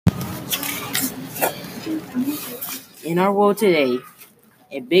In our world today,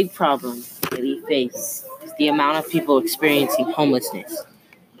 a big problem that we face is the amount of people experiencing homelessness,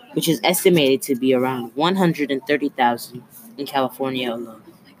 which is estimated to be around 130,000 in California alone.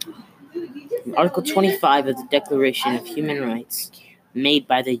 In Article 25 of the Declaration of Human Rights, made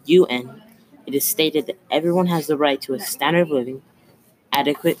by the UN, it is stated that everyone has the right to a standard of living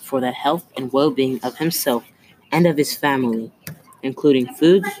adequate for the health and well-being of himself and of his family, including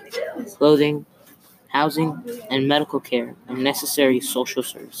food, clothing, housing, and medical care and necessary social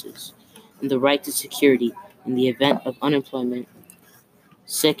services, and the right to security in the event of unemployment,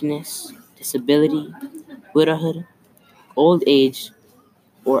 sickness, disability, widowhood, old age,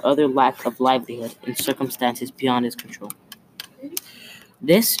 or other lack of livelihood in circumstances beyond his control.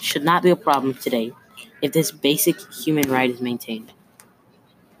 This should not be a problem today if this basic human right is maintained.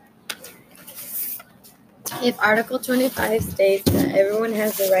 If Article 25 states that everyone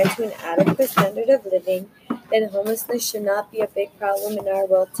has the right to an adequate standard of living, then homelessness should not be a big problem in our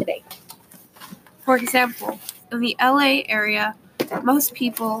world today. For example, in the LA area, most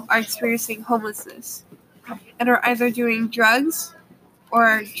people are experiencing homelessness and are either doing drugs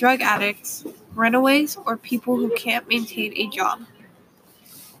or drug addicts, runaways, or people who can't maintain a job.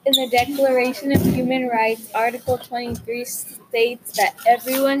 In the Declaration of Human Rights, Article 23 states that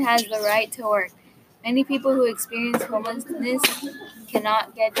everyone has the right to work. Many people who experience homelessness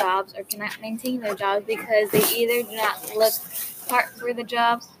cannot get jobs or cannot maintain their jobs because they either do not look part for the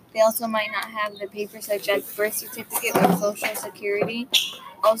job, they also might not have the papers such as birth certificate or social security,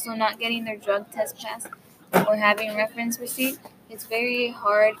 also not getting their drug test passed or having reference receipt. It's very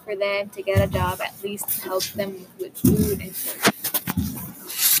hard for them to get a job, at least to help them with food and shelter.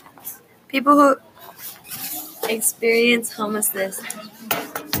 People who experience homelessness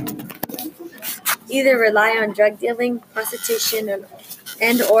either rely on drug dealing, prostitution,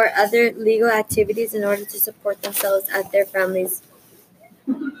 and or other legal activities in order to support themselves and their families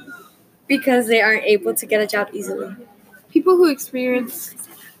because they aren't able to get a job easily. People who experience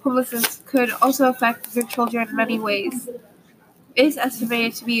homelessness could also affect their children in many ways. It is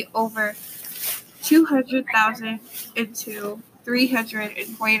estimated to be over 200,000 into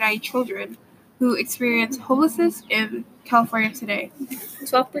 349 children who experience homelessness in California today.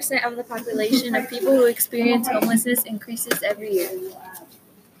 12% of the population of people who experience homelessness increases every year.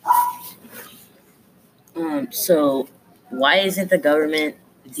 So, why isn't the government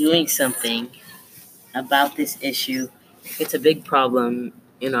doing something about this issue? It's a big problem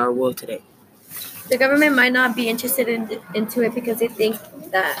in our world today. The government might not be interested into it because they think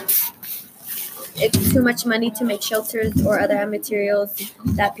that it's too much money to make shelters or other materials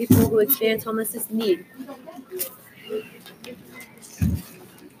that people who experience homelessness need.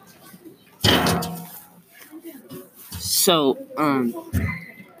 So,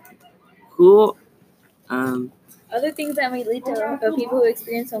 who, Other things that may lead to people who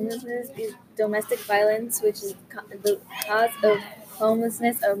experience homelessness is domestic violence, which is the cause of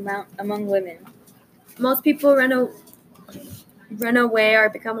homelessness among women. Most people run away or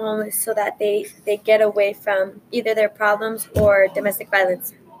become homeless so that they get away from either their problems or domestic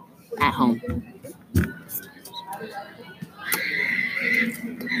violence. at home.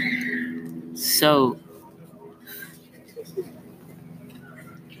 So,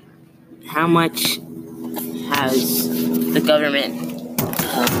 how much has the government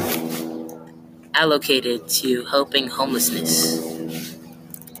allocated to helping homelessness?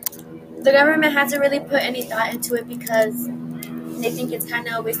 The government hasn't really put any thought into it because they think it's kind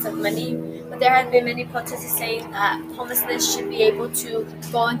of a waste of money. But there have been many protests saying that homelessness should be able to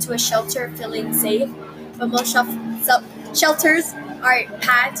go into a shelter feeling safe. But most shelters are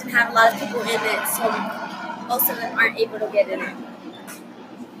packed and have a lot of people in it, so most of them aren't able to get in it.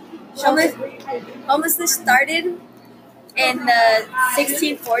 Homelessness started in the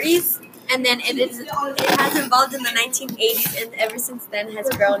 1640s, and then it has evolved in the 1980s, and ever since then has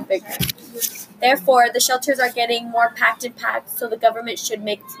grown bigger. Therefore, the shelters are getting more packed, so the government should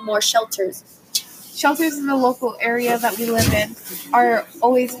make more shelters. Shelters in the local area that we live in are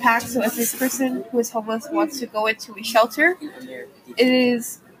always packed, so if this person who is homeless wants to go into a shelter, it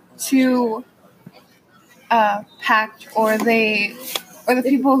is too packed, or the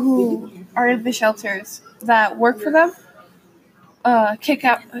people who are in the shelters that work for them kick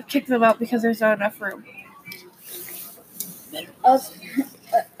them out because there's not enough room.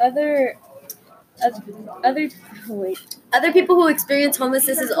 Other people who experience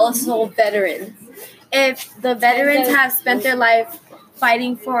homelessness is also veterans. If the veterans have spent their life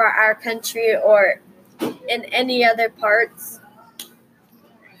fighting for our country or in any other parts,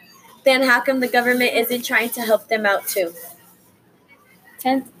 then how come the government isn't trying to help them out too?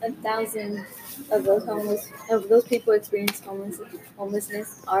 Tens of thousands of those people experiencing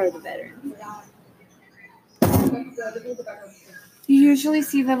homelessness are the veterans. You usually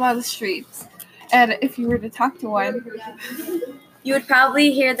see them on the streets, and if you were to talk to one, You would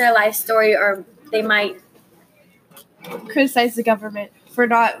probably hear their life story, or they might criticize the government for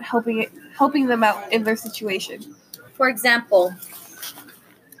not helping them out in their situation. For example,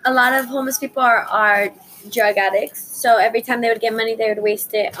 a lot of homeless people are drug addicts. So every time they would get money, they would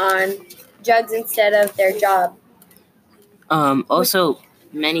waste it on drugs instead of their job. Also,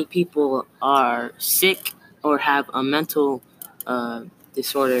 many people are sick or have a mental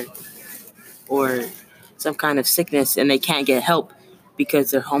disorder or some kind of sickness, and they can't get help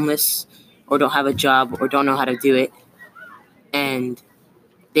because they're homeless or don't have a job or don't know how to do it, and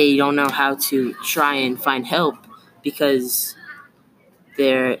they don't know how to try and find help because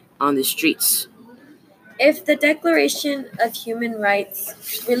they're on the streets. If the Declaration of Human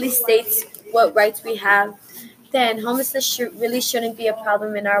Rights really states what rights we have, then homelessness really shouldn't be a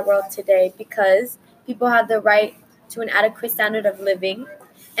problem in our world today, because people have the right to an adequate standard of living,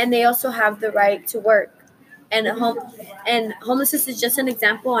 and they also have the right to work. And homelessness is just an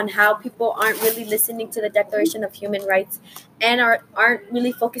example on how people aren't really listening to the Declaration of Human Rights and aren't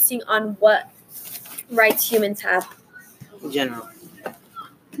really focusing on what rights humans have. In general.